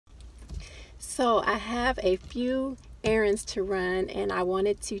So I have a few errands to run and I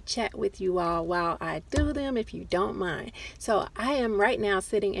wanted to chat with you all while I do them, if you don't mind. So I am right now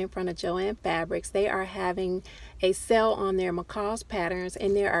sitting in front of Joann Fabrics. They are having a sale on their Manecoarse patterns,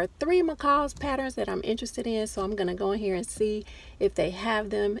 and there are 3 Manecoarse patterns that I'm interested in, so I'm gonna go in here and see if they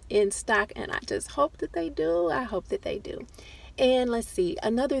have them in stock, and I just hope that they do. I hope that they do. And let's see,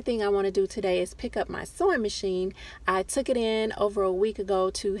 another thing I want to do today is pick up my sewing machine. I took it in over a week ago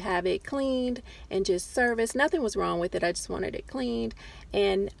to have it cleaned and just serviced. Nothing was wrong with it, I just wanted it cleaned,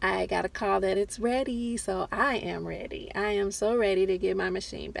 and I got a call that it's ready. So I am ready. I am so ready to get my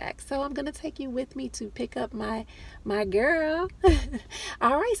machine back. So I'm gonna take you with me to pick up my girl.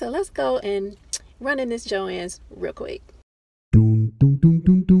 All right, so let's go and run in this Joann's real quick.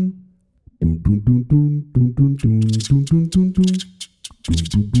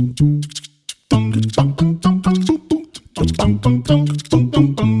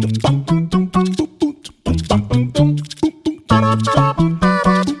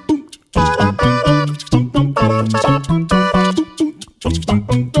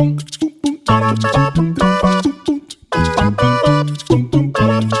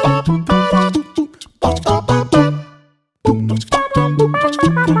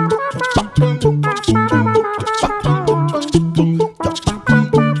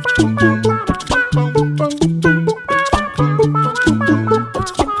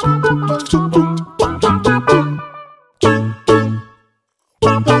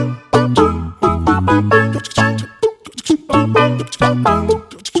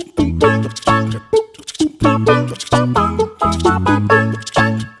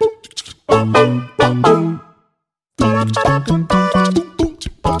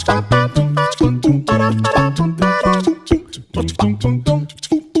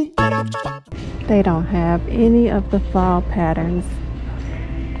 They don't have any of the fall patterns,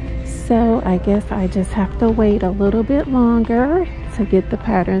 so I guess I just have to wait a little bit longer to get the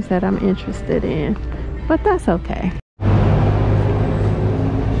patterns that I'm interested in, but that's okay.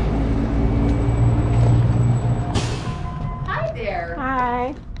 Hi there.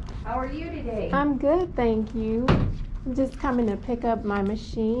 Hi. How are you today? I'm good, thank you. I'm just coming to pick up my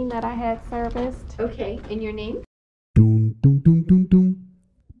machine that I had serviced. Okay, and your name?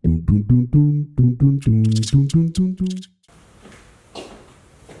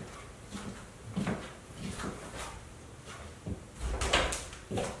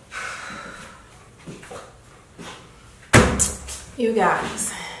 You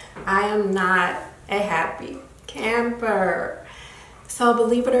guys, I am not a happy camper. So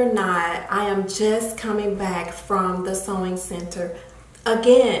believe it or not, I am just coming back from the sewing center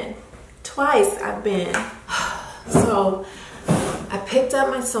again. Twice I've been. So I picked up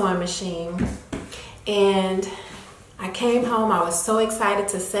my sewing machine and I came home. I was so excited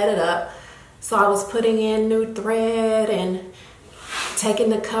to set it up. So I was putting in new thread and taking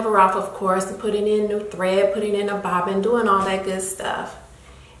the cover off, of course, and putting in new thread, putting in a bobbin, doing all that good stuff.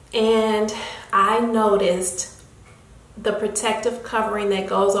 And I noticed the protective covering that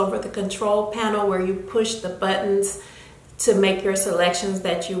goes over the control panel where you push the buttons to make your selections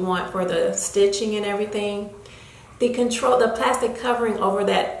that you want for the stitching and everything. The plastic covering over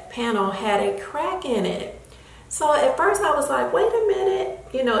that panel had a crack in it. So at first I was like, wait a minute,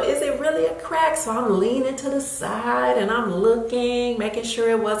 is it really a crack? So I'm leaning to the side and I'm looking, making sure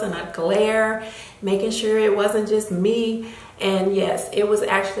it wasn't a glare, making sure it wasn't just me. And yes, it was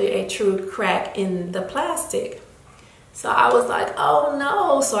actually a true crack in the plastic. So I was like, oh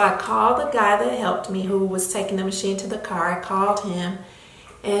no. So I called the guy that helped me, who was taking the machine to the car. I called him.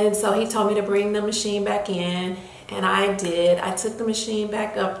 And so he told me to bring the machine back in. And I did. I took the machine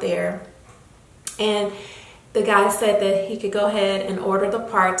back up there. And the guy said that he could go ahead and order the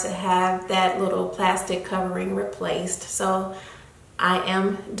part to have that little plastic covering replaced. So I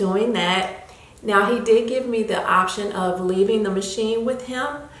am doing that. Now, he did give me the option of leaving the machine with him,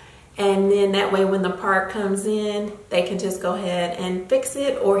 and then that way when the part comes in, they can just go ahead and fix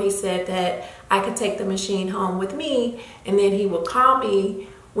it. Or he said that I could take the machine home with me, and then he will call me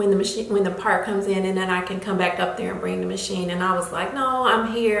when the part comes in, and then I can come back up there and bring the machine. And I was like, no,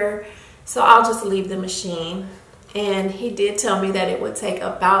 I'm here, so I'll just leave the machine. And he did tell me that it would take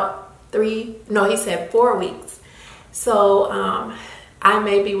about 4 weeks. So I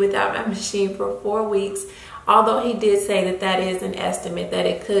may be without my machine for 4 weeks, although he did say that that is an estimate, that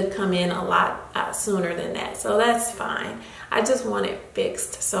it could come in a lot sooner than that. So that's fine. I just want it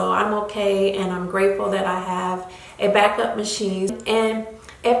fixed. So I'm okay, and I'm grateful that I have a backup machine. And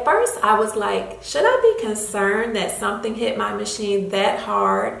at first I was like, should I be concerned that something hit my machine that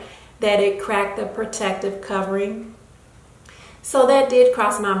hard that it cracked the protective covering? So that did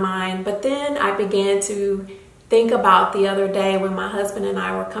cross my mind, but then I began to think about the other day when my husband and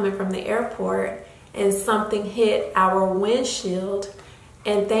I were coming from the airport and something hit our windshield,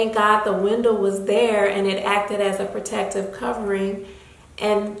 and thank God the window was there and it acted as a protective covering,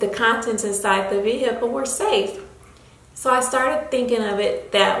 and the contents inside the vehicle were safe. So I started thinking of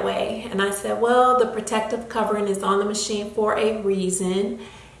it that way, and I said, well, the protective covering is on the machine for a reason.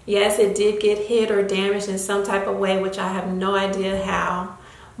 Yes, it did get hit or damaged in some type of way, which I have no idea how,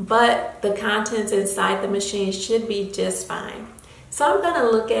 but the contents inside the machine should be just fine. So I'm going to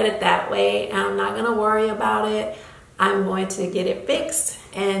look at it that way, and I'm not going to worry about it. I'm going to get it fixed,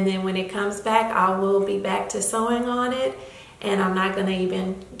 and then when it comes back, I will be back to sewing on it, and I'm not going to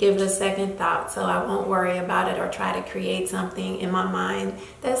even give it a second thought, so I won't worry about it or try to create something in my mind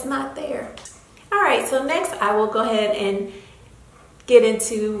that's not there. All right, so next I will go ahead and get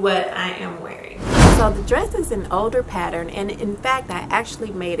into what I am wearing. So the dress is an older pattern, and in fact I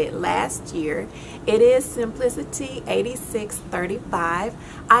actually made it last year. It is Simplicity 8635.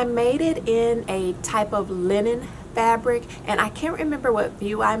 I made it in a type of linen fabric, and I can't remember what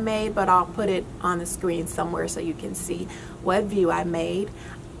view I made, but I'll put it on the screen somewhere so you can see what view I made.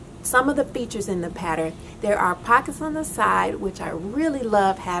 Some of the features in the pattern: there are pockets on the side, which I really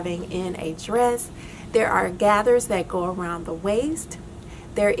love having in a dress. There are gathers that go around the waist.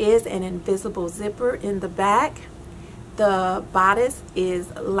 There is an invisible zipper in the back. The bodice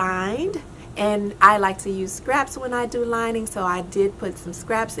is lined, and I like to use scraps when I do lining, so I did put some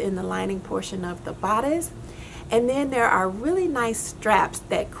scraps in the lining portion of the bodice. And then there are really nice straps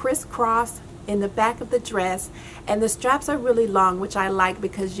that crisscross in the back of the dress, and the straps are really long, which I like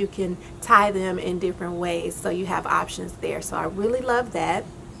because you can tie them in different ways, so you have options there. So I really love that.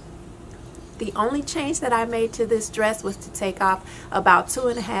 The only change that I made to this dress was to take off about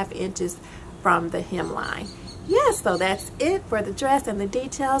 2.5 inches from the hemline. Yes, so that's it for the dress and the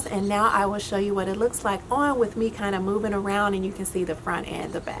details, and now I will show you what it looks like on with me kind of moving around, and you can see the front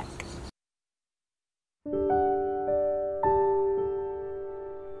and the back.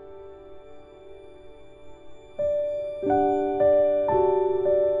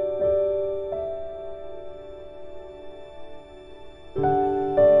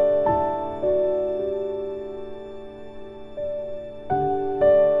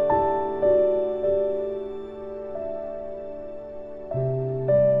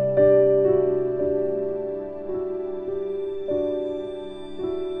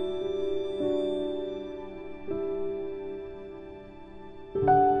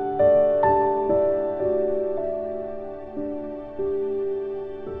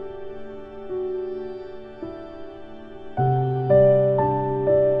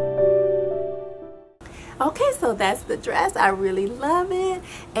 Okay, so that's the dress. I really love it.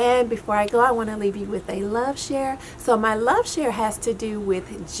 And before I go, I want to leave you with a love share. So my love share has to do with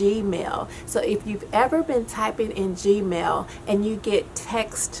Gmail. So if you've ever been typing in Gmail and you get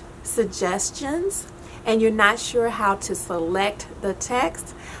text suggestions and you're not sure how to select the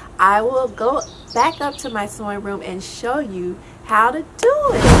text, I will go back up to my sewing room and show you how to do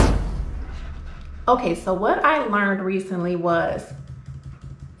it. Okay, so what I learned recently was,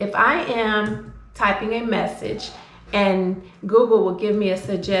 if I am typing a message and Google will give me a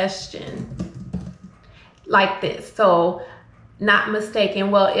suggestion like this, so not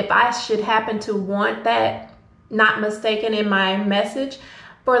mistaken, well, if I should happen to want that not mistaken in my message,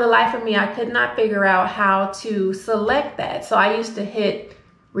 for the life of me I could not figure out how to select that. So I used to hit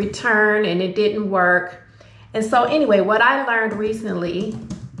return and it didn't work. And so anyway, what I learned recently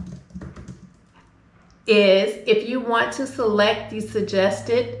is, if you want to select the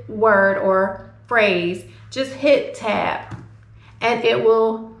suggested word or phrase, just hit tab and it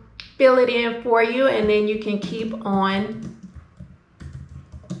will fill it in for you, and then you can keep on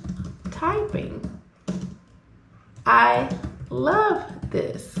typing. I love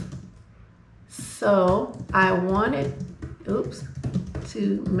this. So I wanted,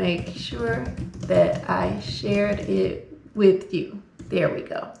 to make sure that I shared it with you. There we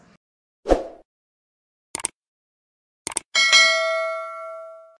go.